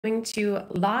coming to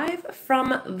live from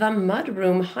the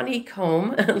Mudroom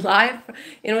Honeycomb, live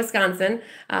in Wisconsin.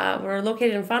 We're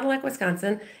located in Fond du Lac,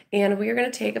 Wisconsin, and we are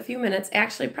going to take a few minutes,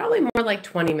 actually probably more like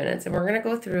 20 minutes, and we're going to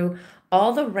go through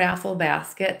all the raffle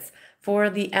baskets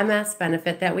for the MS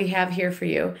benefit that we have here for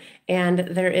you. And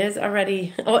there is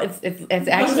already, it's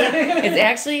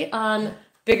actually on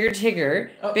Bigger Tigger.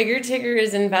 Oh. Bigger Tigger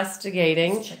is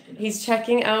investigating. He's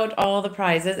checking out all the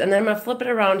prizes, and then I'm going to flip it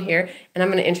around here, and I'm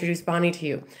going to introduce Bonnie to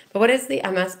you. But what is the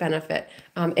MS benefit?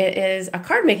 It is a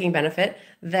card making benefit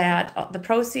that the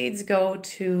proceeds go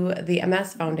to the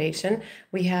MS Foundation.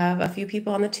 We have a few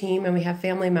people on the team, and we have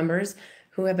family members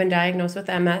who have been diagnosed with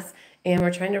MS, and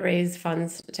we're trying to raise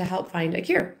funds to help find a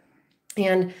cure.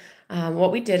 And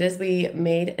what we did is we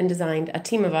made and designed, a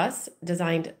team of us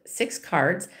designed 6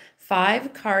 cards.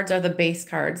 5 cards are the base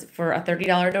cards for a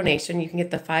 $30 donation. You can get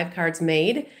the 5 cards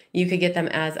made. You could get them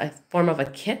as a form of a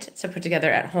kit to put together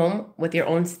at home with your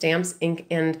own stamps, ink,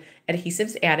 and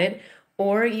adhesives added.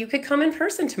 Or you could come in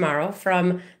person tomorrow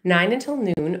from 9 until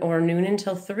noon or noon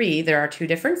until 3. There are 2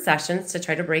 different sessions to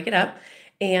try to break it up.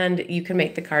 And you can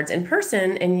make the cards in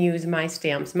person and use my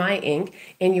stamps, my ink,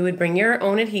 and you would bring your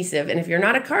own adhesive. And if you're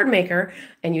not a card maker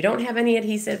and you don't have any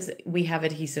adhesives, we have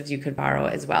adhesives you could borrow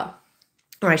as well.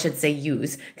 Or I should say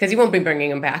use, because you won't be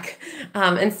bringing them back.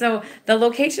 And so the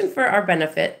location for our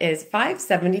benefit is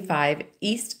 575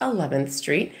 East 11th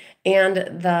Street, and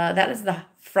that is the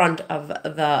front of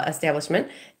the establishment.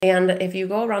 And if you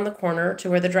go around the corner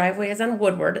to where the driveway is on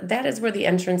Woodward, that is where the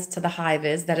entrance to the hive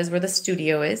is. That is where the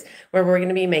studio is, where we're going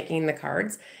to be making the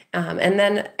cards. And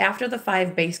then after the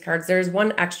 5 base cards, there's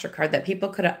 1 extra card that people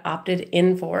could have opted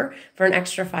in for an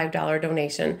extra $5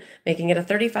 donation, making it a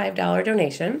 $35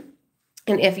 donation.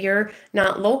 And if you're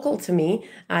not local to me,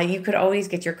 you could always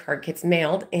get your card kits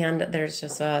mailed, and there's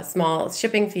just a small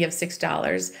shipping fee of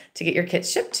 $6 to get your kits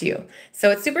shipped to you.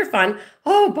 So it's super fun.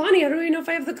 Oh, Bonnie, I don't even know if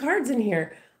I have the cards in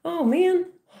here. Oh, man.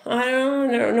 I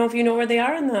don't know if you know where they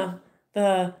are in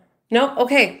the... No?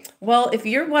 Okay. Well, if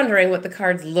you're wondering what the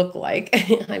cards look like,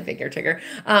 I figure, Tigger,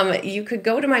 you could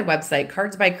go to my website,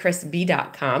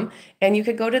 cardsbychrisb.com, and you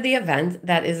could go to the event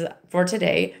that is for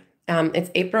today. It's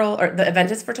the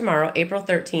event is for tomorrow, April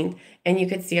 13th, and you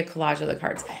could see a collage of the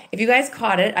cards. If you guys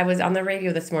caught it, I was on the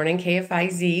radio this morning,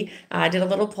 KFIZ, did a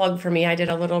little plug for me. I did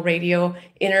a little radio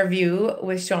interview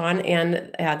with Sean,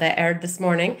 and that aired this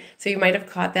morning, so you might have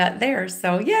caught that there.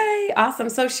 So yay, awesome.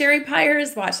 So Sherry Pyre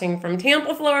is watching from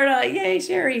Tampa, Florida. Yay,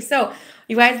 Sherry. So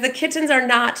you guys, the kittens are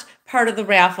not part of the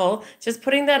raffle. Just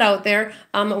putting that out there.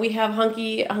 We have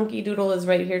Hunky Doodle is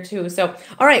right here too. So,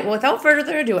 all right, well, without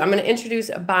further ado, I'm going to introduce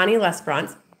Bonnie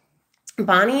Lesbrance.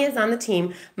 Bonnie is on the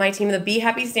team, my team, the Bee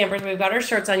Happy Stampers. We've got our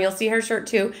shirts on. You'll see her shirt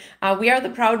too. We are the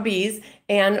Proud Bees,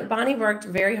 and Bonnie worked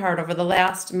very hard over the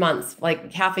last months,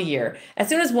 like half a year. As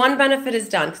soon as 1 benefit is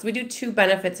done, because we do 2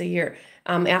 benefits a year,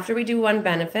 after we do 1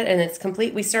 benefit and it's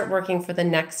complete, we start working for the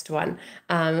next one.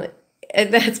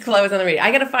 That's close on the radio.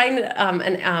 I gotta find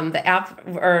the app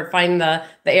or find the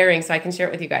airing so I can share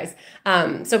it with you guys.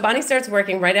 So Bonnie starts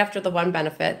working right after the 1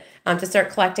 benefit to start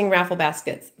collecting raffle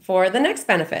baskets for the next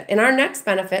benefit. And our next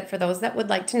benefit, for those that would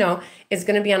like to know, is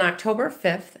going to be on October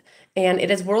 5th, and it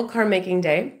is World Card Making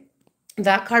Day.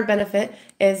 That card benefit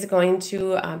is going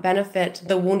to benefit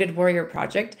the Wounded Warrior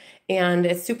Project, and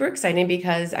it's super exciting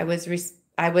because I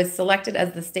was selected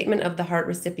as the Statement of the Heart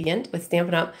recipient with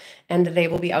Stampin' Up, and they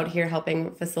will be out here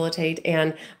helping facilitate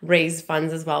and raise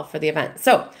funds as well for the event.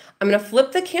 So I'm going to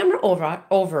flip the camera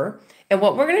over, and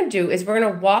what we're going to do is we're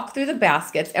going to walk through the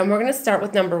baskets, and we're going to start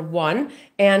with number 1,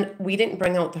 and we didn't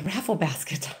bring out the raffle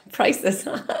basket prices.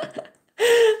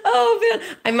 Oh,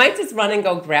 man. I might just run and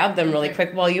go grab them really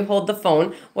quick while you hold the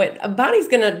phone. Bonnie's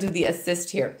going to do the assist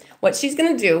here. What she's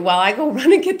going to do while I go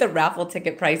run and get the raffle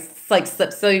ticket price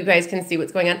slips so you guys can see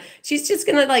what's going on, she's just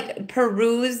going to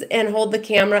peruse and hold the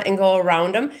camera and go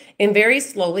around them and very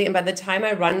slowly. And by the time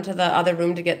I run to the other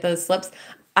room to get the slips,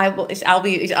 I'll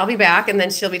be back, and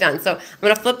then she'll be done. So I'm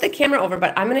going to flip the camera over,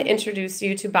 but I'm going to introduce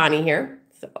you to Bonnie here.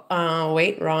 So,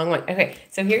 wait, wrong one. Okay,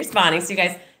 so here's Bonnie. So you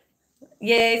guys...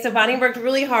 Yay, so Bonnie worked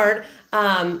really hard.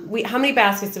 How many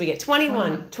baskets did we get?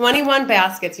 21. 21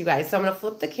 baskets, you guys. So I'm going to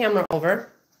flip the camera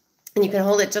over, and you can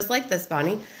hold it just like this,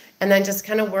 Bonnie, and then just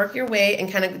kind of work your way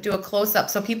and kind of do a close-up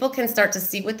so people can start to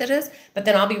see what it is, but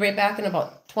then I'll be right back in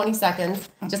about 20 seconds.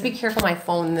 Okay. Just be careful, my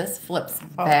phone, this flips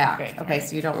back. Okay,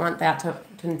 so you don't want that to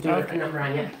do a number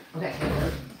on you. Okay.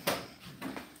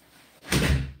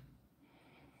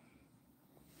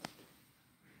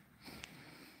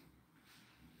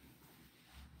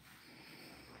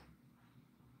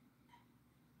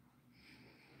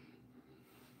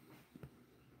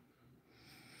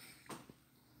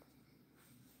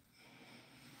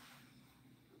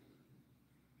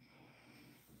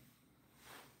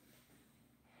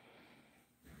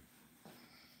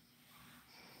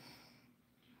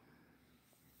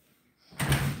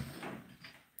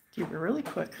 You were really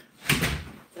quick.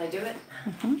 Did I do it?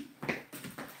 Mm-hmm.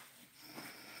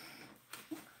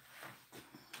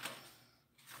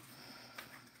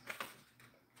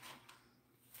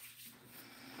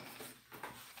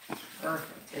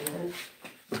 Perfect. And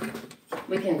then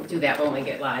we can do that when we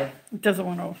get live. It doesn't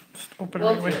want to just open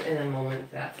We'll right do away. it in a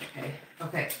moment. That's okay.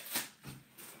 Okay.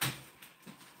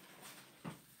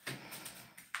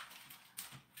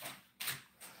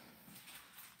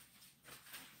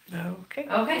 Okay.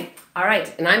 Okay. All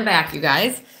right. And I'm back, you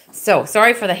guys. So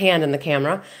sorry for the hand in the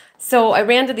camera. So I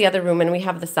ran to the other room and we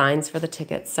have the signs for the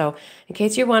tickets. So in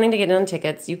case you're wanting to get in on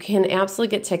tickets, you can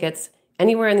absolutely get tickets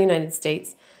anywhere in the United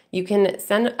States. You can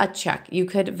send a check. You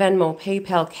could Venmo,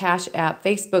 PayPal, Cash App,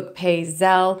 Facebook Pay,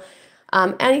 Zelle,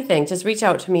 anything. Just reach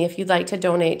out to me if you'd like to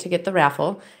donate to get the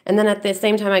raffle. And then at the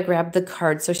same time, I grabbed the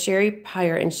cards. So Sherry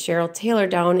Pyre and Cheryl Taylor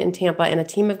down in Tampa and a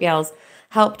team of gals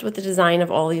helped with the design of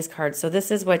all these cards. So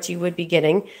this is what you would be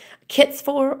getting kits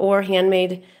for or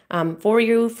handmade for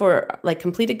you for like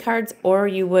completed cards, or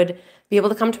you would be able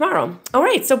to come tomorrow. All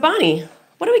right, so Bonnie,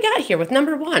 what do we got here with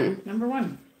number 1? Number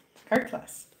 1, card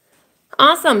class.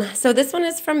 Awesome. So this one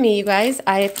is from me, you guys.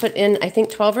 I put in, I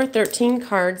think, 12 or 13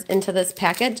 cards into this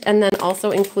package and then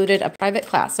also included a private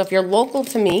class. So if you're local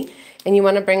to me and you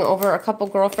want to bring over a couple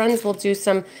girlfriends, we'll do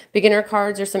some beginner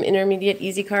cards or some intermediate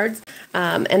easy cards.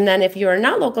 And then if you are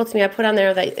not local to me, I put on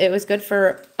there that it was good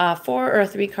for a 4 or a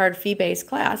 3 card fee-based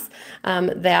class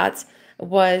that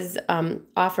was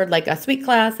offered like a suite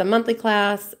class, a monthly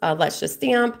class, a Let's Just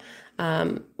Stamp,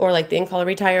 or like the in-color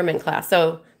retirement class.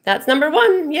 So that's number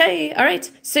 1. Yay. All right.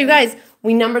 So you guys,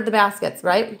 we numbered the baskets,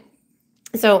 right?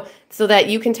 So that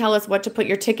you can tell us what to put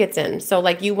your tickets in. So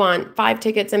like you want 5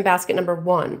 tickets in basket number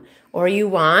 1, or you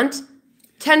want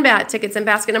 10 tickets in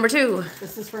basket number 2.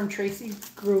 This is from Tracy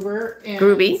Gruber and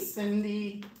Gruby.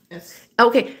 Cindy S.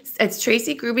 Okay. It's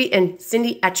Tracy Gruby and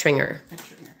Cindy Ettringer.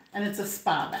 And it's a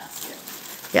spa basket.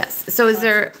 Yes. So is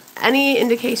there any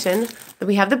indication that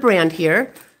we have the brand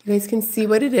here? You guys can see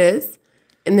what it is.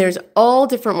 And there's all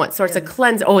different what sorts of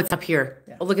cleanse. Oh, it's up here.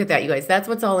 Yeah. Oh, look at that, you guys. That's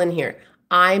what's all in here.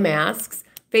 Eye masks,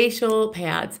 facial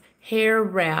pads, hair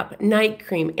wrap, night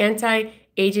cream,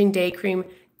 anti-aging day cream,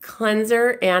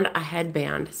 cleanser, and a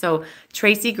headband. So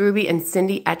Tracy Gruby and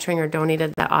Cindy Ettringer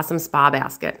donated that awesome spa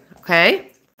basket.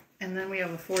 Okay. And then we have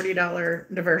a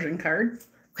 $40 diversion card.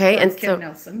 Okay, and Kim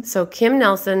Nelson. So Kim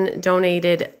Nelson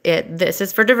donated it. This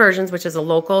is for Diversions, which is a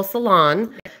local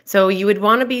salon. So you would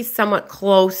want to be somewhat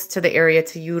close to the area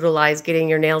to utilize getting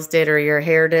your nails did or your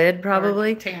hair did,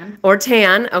 probably. Or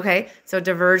tan. Okay, so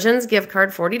Diversions gift card,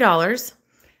 $40.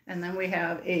 And then we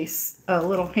have a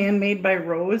little handmade by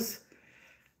Rose.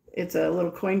 It's a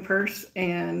little coin purse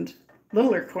and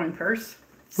littler coin purse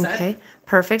set. Okay,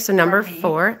 perfect. So number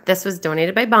 4, this was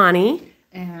donated by Bonnie.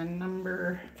 And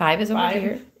number 5 is over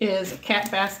here. Is a cat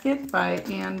basket by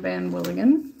Anne Van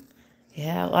Willigen.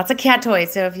 Yeah, lots of cat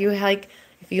toys. So if you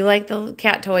like the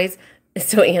cat toys,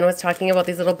 so Anne was talking about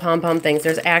these little pom-pom things.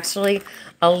 There's actually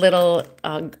a little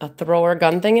a thrower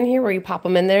gun thing in here where you pop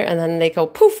them in there and then they go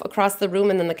poof across the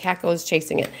room and then the cat goes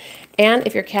chasing it. And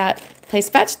if your cat plays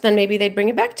fetch, then maybe they'd bring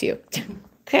it back to you.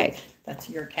 Okay. That's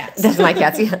your cat. That's my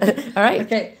cat's, yeah. All right.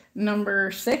 Okay.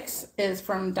 Number 6 is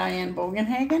from Diane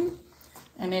Bogenhagen.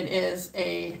 And it is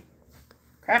a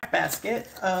craft basket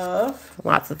of...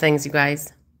 Lots of things, you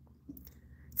guys.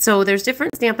 So there's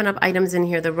different Stampin' Up! Items in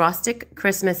here. The Rustic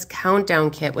Christmas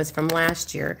Countdown Kit was from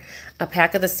last year. A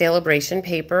pack of the Sale-a-bration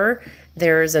paper.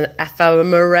 There's an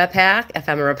ephemera pack.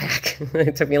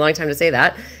 It took me a long time to say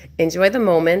that. Enjoy the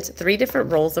Moment. 3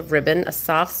 different rolls of ribbon. A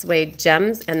soft suede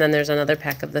gems. And then there's another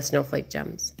pack of the snowflake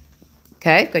gems.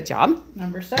 Okay, good job.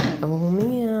 Number 7. Oh,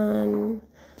 man.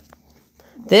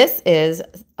 This is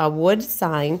a wood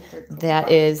sign that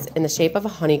is in the shape of a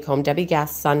honeycomb. Debbie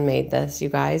Gass' son made this, you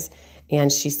guys,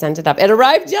 and she sent it up. It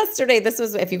arrived yesterday. This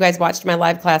was, if you guys watched my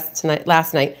live class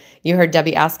last night, you heard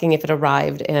Debbie asking if it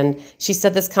arrived, and she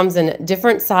said this comes in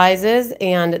different sizes,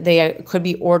 and they could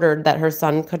be ordered that her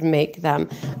son could make them.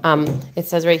 It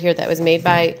says right here that it was made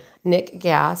by Nick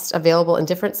Gast, available in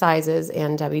different sizes,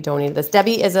 and Debbie donated this.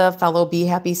 Debbie is a fellow Be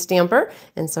Happy stamper,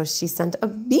 and so she sent a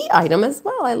bee item as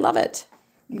well. I love it.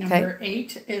 Number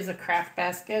 8 is a craft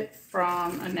basket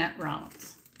from Annette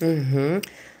Rollins. Mm-hmm.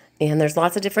 And there's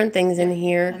lots of different things in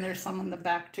here. And there's some in the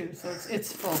back too, so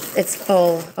it's full. It's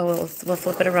full. Oh, we'll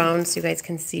flip it around so you guys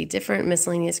can see different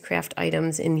miscellaneous craft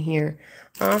items in here.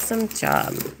 Awesome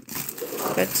job.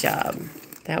 Good job.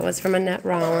 That was from Annette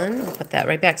Rollins. I'll put that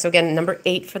right back. So again, number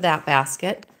 8 for that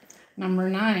basket. Number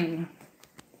 9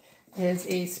 is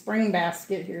a spring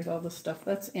basket. Here's all the stuff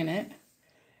that's in it.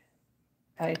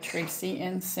 by Tracy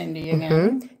and Cindy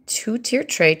again. 2-tier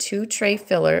tray, 2-tray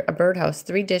filler, a birdhouse,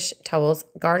 3 dish towels,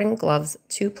 garden gloves,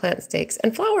 2 plant stakes,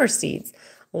 and flower seeds.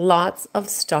 Lots of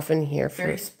stuff in here.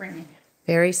 Very springy.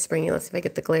 Very springy. Let's see if I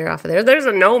get the glare off of there. There's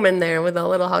a gnome in there with a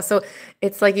little house. So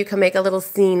it's like you can make a little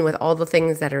scene with all the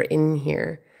things that are in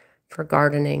here for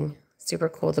gardening. Super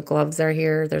cool. The gloves are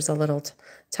here. There's a little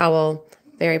towel.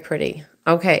 Very pretty.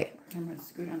 Okay. I'm going to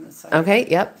scoot on this side. Okay,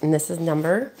 yep. And this is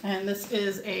number? And this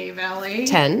is a valet.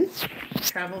 10.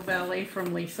 Travel valet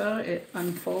from Lisa. It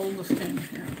unfolds in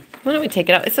here. Why don't we take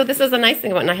it out? So this is a nice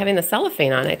thing about not having the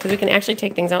cellophane on it, because we can actually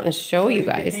take things out and show you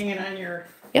guys. Hang it on your...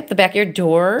 Yep, the back of your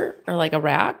door or like a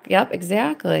rack. Yep,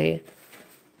 exactly.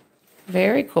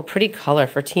 Very cool. Pretty color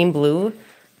for team blue.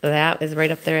 That is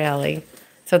right up their alley.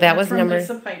 So that was from number...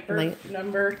 Lisa Piper,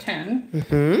 number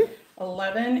 10.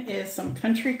 11 is some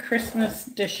country Christmas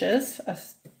dishes, a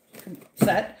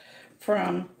set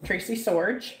from Tracy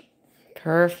Sorge.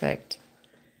 Perfect.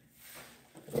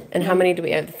 And how many do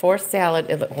we have? 4 salad.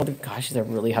 Oh gosh, they're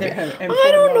really heavy.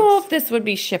 I don't know if this would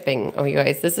be shipping. Oh, you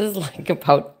guys, this is like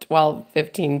about 12,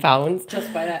 15 pounds.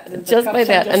 Just by that. Just by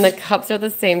that. And the cups are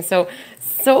the same.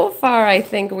 So far, I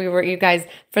think you guys,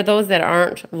 for those that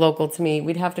aren't local to me,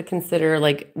 we'd have to consider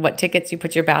like what tickets you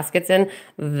put your baskets in.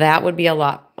 That would be a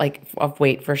lot like of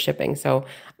weight for shipping. So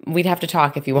we'd have to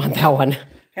talk if you want that one.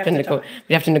 We'd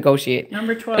have to negotiate.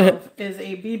 Number 12 is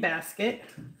a bee basket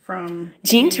from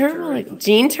Jean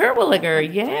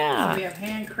Terwilliger. Yeah. So we have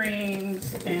hand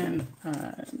creams and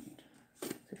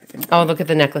oh, look at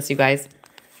the necklace, you guys.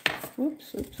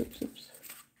 Oops.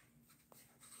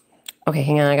 Okay,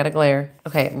 hang on, I got a glare.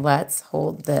 Okay, let's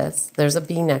hold this. There's a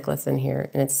bee necklace in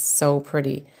here, and it's so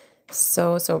pretty.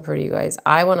 So pretty, you guys.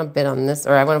 I want to bid on this,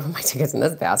 or I want to put my tickets in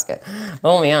this basket.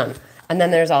 Oh, man. And then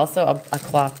there's also a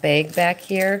cloth bag back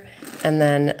here, and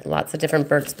then lots of different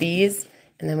Burt's Bees.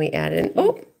 And then we add in,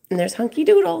 oh, and there's Hunky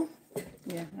Doodle.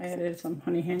 Yeah, I added some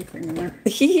honey hand cream in there.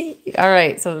 All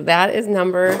right, so that is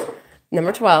number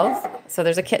 12. So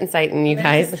there's a kitten site, and you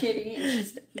guys. That's a kitty, and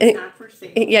he's not for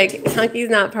sale. Yeah, Hunky's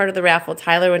not part of the raffle.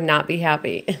 Tyler would not be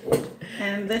happy.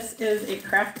 And this is a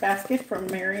craft basket from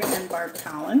Mary and Barb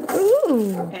Collins.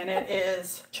 Ooh. And it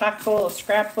is chock full of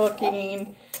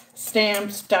scrapbooking,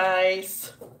 stamps,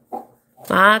 dies.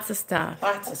 Lots of stuff.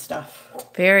 Lots of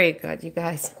stuff. Very good, you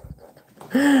guys.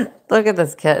 Look at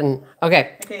this kitten.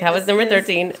 Okay, that was number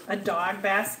 13. A dog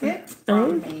basket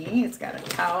from me. It's got a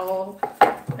towel,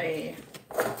 a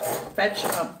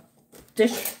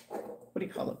dish, what do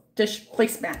you call it? Dish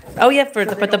placemat. Oh, yeah, for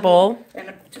to put the bowl. And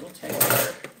a tool tag,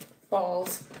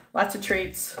 balls, lots of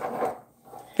treats.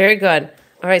 Very good.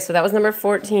 All right, so that was number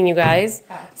 14, you guys.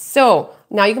 So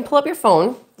now you can pull up your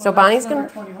phone. So Bonnie's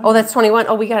gonna. Oh, that's 21.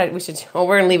 Oh, we got it. We should. Oh,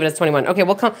 we're gonna leave it as 21. Okay,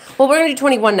 we'll come. Well, we're gonna do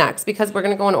 21 next because we're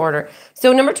gonna go in order.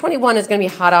 So number 21 is gonna be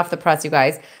hot off the press, you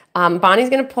guys. Bonnie's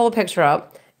gonna pull a picture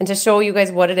up and to show you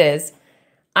guys what it is.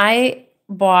 I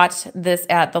bought this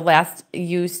at the last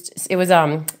used. It was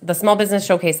the small business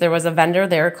showcase. There was a vendor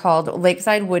there called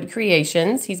Lakeside Wood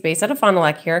Creations. He's based out of Fond du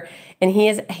Lac here, and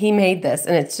he made this,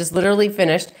 and it's just literally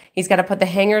finished. He's got to put the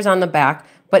hangers on the back,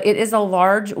 but it is a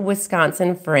large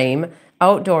Wisconsin frame.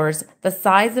 Outdoors. The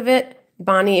size of it,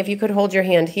 Bonnie, if you could hold your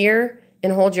hand here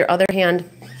and hold your other hand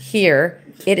here,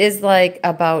 it is like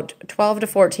about 12 to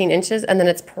 14 inches, and then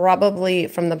it's probably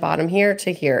from the bottom here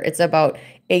to here. It's about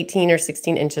 18 or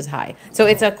 16 inches high. So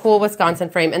it's a cool Wisconsin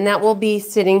frame, and that will be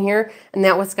sitting here, and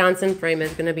that Wisconsin frame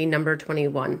is going to be number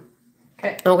 21.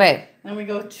 Okay. Then we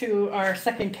go to our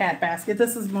second cat basket.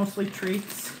 This is mostly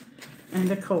treats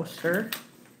and a coaster.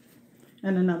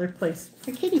 And another place,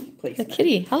 a kitty place. A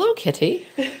kitty. Hello, kitty.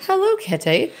 Hello,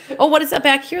 kitty. Oh, what is that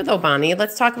back here, though, Bonnie?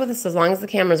 Let's talk about this as long as the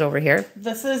camera's over here.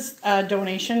 This is a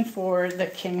donation for the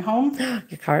King home.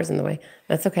 Your car's in the way.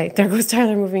 That's okay. There goes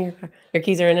Tyler moving your car. Your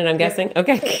keys are in it, I'm guessing.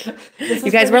 Okay. You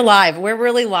guys, we're live. We're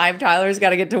really live. Tyler's got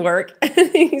to get to work.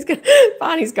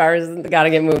 Bonnie's car has got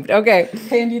to get moved. Okay.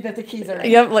 Handy that the keys are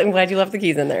in. Yep. I'm glad you left the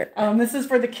keys in there. This is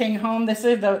for the King home. This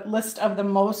is the list of the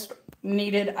most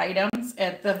needed items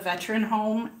at the veteran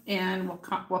home in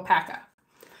Wapaka.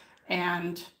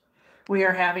 And we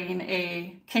are having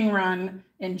a King run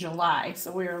in July.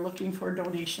 So we are looking for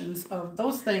donations of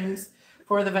those things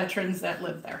for the veterans that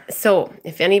live there. So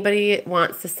if anybody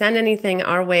wants to send anything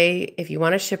our way, if you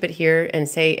want to ship it here and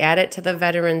say add it to the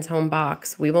veterans home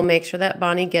box, we will make sure that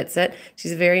Bonnie gets it.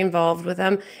 She's very involved with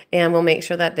them, and we'll make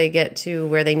sure that they get to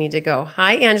where they need to go.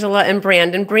 Hi, Angela and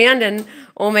Brandon. Brandon,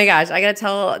 oh my gosh, I got to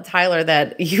tell Tyler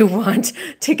that you want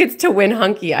tickets to win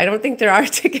Hunky. I don't think there are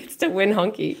tickets to win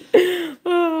Hunky.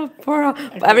 Oh, poor,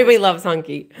 everybody loves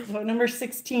Hunky. So number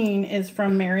 16 is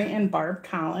from Mary and Barb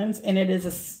Collins, and it is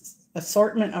a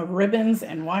assortment of ribbons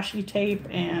and washi tape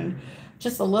and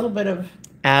just a little bit of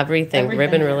everything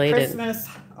ribbon related. Christmas,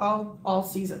 all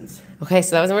seasons. Okay,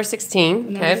 so that was number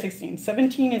 16. Number 16.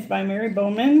 17 is by Mary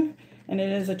Bowman, and it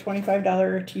is a $25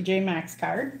 TJ Maxx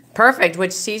card. Perfect,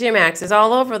 which TJ Maxx is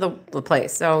all over the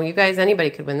place. So you guys, anybody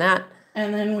could win that.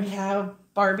 And then we have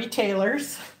Barbie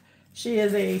Taylor's. She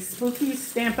is a spooky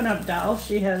Stampin' Up! Doll.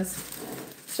 She has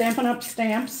Stampin' Up!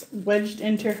 Stamps wedged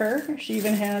into her. She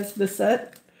even has the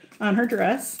set on her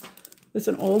dress. It's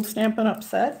an old Stampin' Up!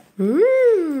 Set.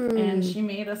 And she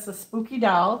made us a spooky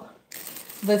doll.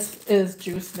 This is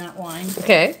juice, not wine.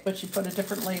 Okay. But she put a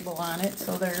different label on it.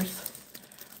 So there's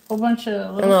a whole bunch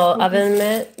of little oven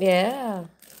mitt. Yeah.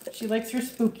 She likes her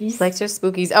spookies. She likes her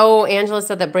spookies. Oh, Angela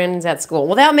said that Brandon's at school.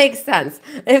 Well, that makes sense.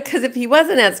 Because if he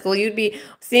wasn't at school, you'd be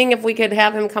seeing if we could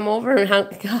have him come over and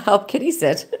help Kitty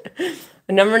sit.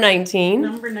 Number 19.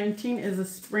 Number 19 is a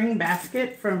spring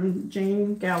basket from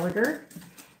Jane Gallagher.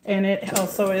 And it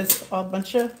also is a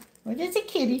bunch of, what is it,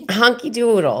 Kitty? Hunky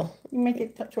doodle. You make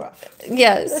it touch off.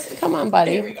 Yes. Come on,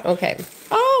 buddy. There we go. Okay.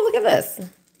 Oh, look at this.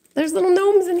 There's little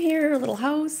gnomes in here, a little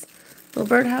house. Little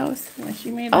birdhouse. Yeah,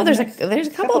 she made there's a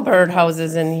couple of bird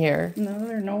houses in here. No,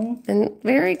 they're no. And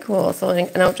very cool. So an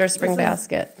outdoor spring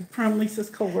basket. From Lisa's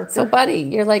coworker. So buddy,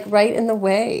 you're like right in the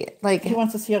way. Like he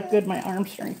wants to see how good my arm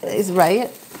strength is. Is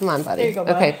right. Come on, buddy. There you go,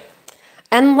 bud. Okay.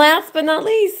 And last but not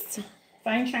least,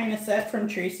 fine china set from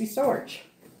Tracy Sorge.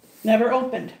 Never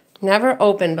opened. Never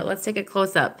opened, but let's take a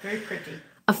close up. Very pretty.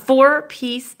 A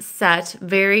 4-piece set,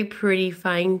 very pretty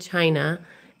fine china.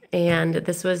 And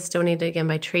this was donated again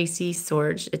by Tracy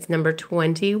Sorge. It's number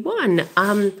 21.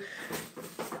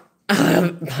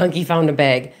 Hunky found a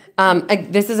bag.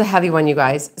 This is a heavy one, you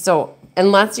guys. So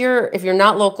unless if you're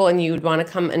not local and you'd want to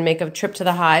come and make a trip to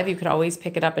the Hive, you could always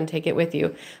pick it up and take it with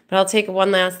you. But I'll take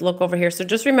one last look over here. So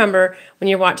just remember when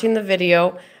you're watching the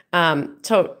video,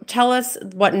 so tell us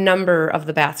what number of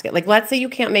the basket. Like let's say you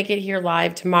can't make it here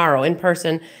live tomorrow in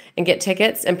person and get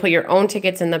tickets and put your own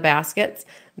tickets in the baskets.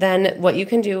 Then what you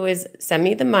can do is send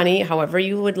me the money, however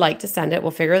you would like to send it.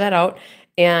 We'll figure that out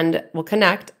and we'll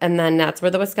connect. And then that's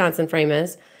where the Wisconsin frame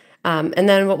is. And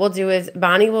then what we'll do is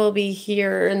Bonnie will be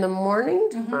here in the morning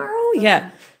tomorrow. Yeah.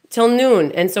 Till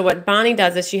noon. And so what Bonnie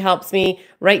does is she helps me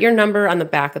write your number on the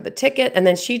back of the ticket. And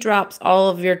then she drops all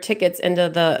of your tickets into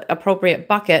the appropriate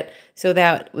bucket so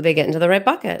that they get into the right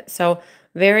bucket. So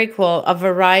very cool. A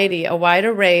variety, a wide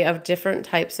array of different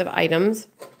types of items.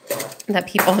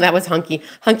 That was Hunky.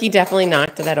 Hunky definitely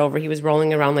knocked that over. He was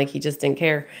rolling around like he just didn't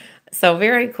care. So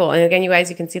very cool. And again, you guys,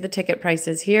 you can see the ticket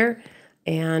prices here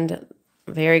and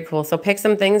very cool. So pick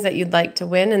some things that you'd like to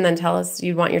win and then tell us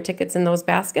you want your tickets in those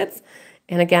baskets.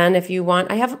 And again, if you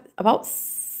want, I have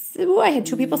I had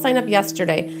 2 people sign up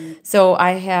yesterday. So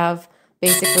I have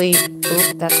basically,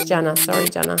 that's Jenna. Sorry,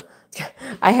 Jenna.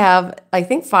 I have, I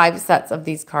think 5 sets of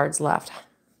these cards left.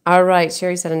 All right.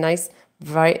 Sherry said a nice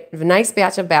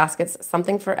batch of baskets,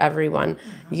 something for everyone.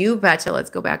 You betcha. Let's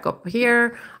go back up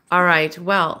here. All right.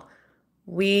 Well,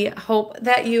 we hope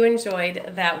that you enjoyed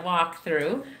that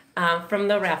walkthrough from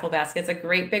the raffle baskets. A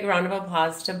great big round of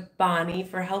applause to Bonnie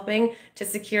for helping to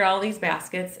secure all these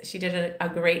baskets. She did a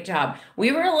great job.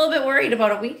 We were a little bit worried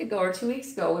about a week ago or 2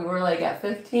 weeks ago. We were like at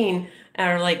 15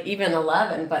 or like even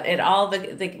 11, but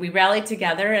we rallied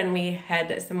together and we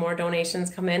had some more donations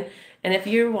come in. And if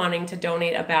you're wanting to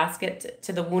donate a basket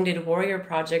to the Wounded Warrior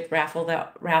Project raffle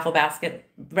that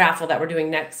we're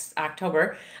doing next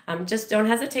October, just don't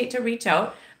hesitate to reach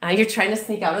out. You're trying to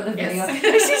sneak out of the video.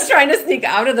 Yes. She's trying to sneak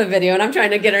out of the video, and I'm trying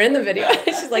to get her in the video.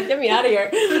 She's like, get me out of here.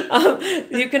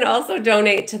 You can also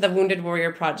donate to the Wounded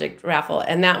Warrior Project raffle,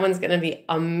 and that one's going to be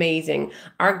amazing.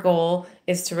 Our goal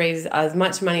is to raise as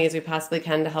much money as we possibly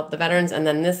can to help the veterans, and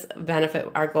then this benefit,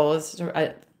 our goal is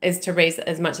to raise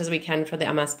as much as we can for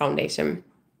the MS Foundation.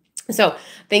 So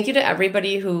thank you to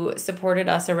everybody who supported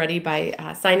us already by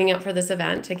signing up for this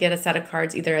event to get a set of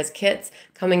cards either as kits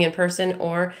coming in person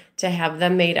or to have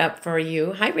them made up for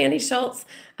you. Hi, Randy Schultz.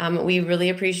 We really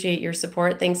appreciate your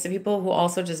support. Thanks to people who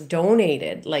also just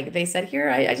donated. Like they said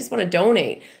here, I just want to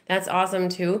donate. That's awesome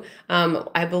too.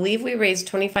 I believe we raised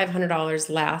 $2,500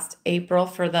 last April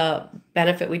for the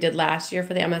benefit we did last year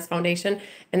for the MS Foundation.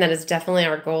 And that is definitely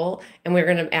our goal. And we're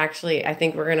going to I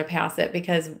think we're going to pass it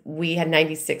because we had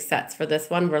 96 sets for this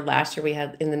one, where last year we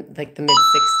had in the mid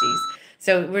 60s.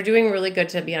 So we're doing really good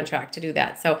to be on track to do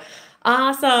that. So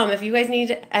awesome. If you guys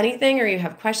need anything or you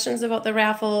have questions about the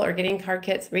raffle or getting card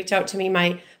kits, reach out to me.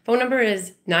 My phone number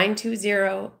is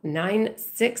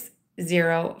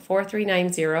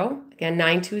 920-960-4390. Again,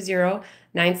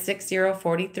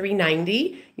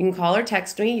 920-960-4390. You can call or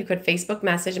text me. You could Facebook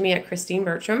message me at Christine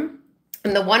Bertram.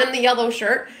 And the one in the yellow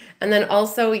shirt, And then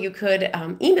also you could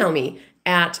email me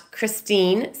at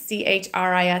Christine,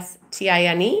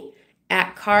 CHRISTINE,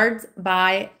 at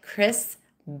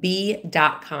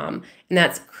cardsbychrisb.com. And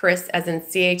that's Chris as in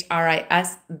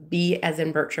CHRISB as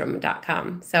in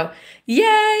Bertram.com. So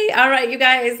yay. All right, you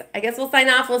guys, I guess we'll sign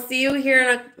off. We'll see you here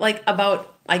in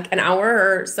about an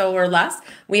hour or so or less.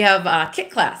 We have a kit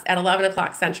class at 11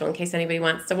 o'clock Central in case anybody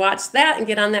wants to watch that and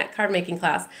get on that card making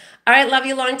class. All right, love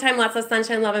you long time. Lots of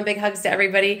sunshine, love, and big hugs to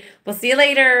everybody. We'll see you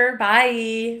later.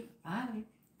 Bye. Bye.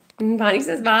 Bonnie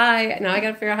says bye. Now I got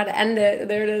to figure out how to end it.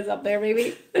 There it is up there,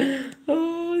 baby.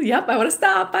 Oh, yep, I want to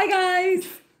stop. Bye, guys.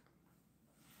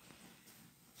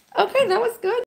 Okay, that was good.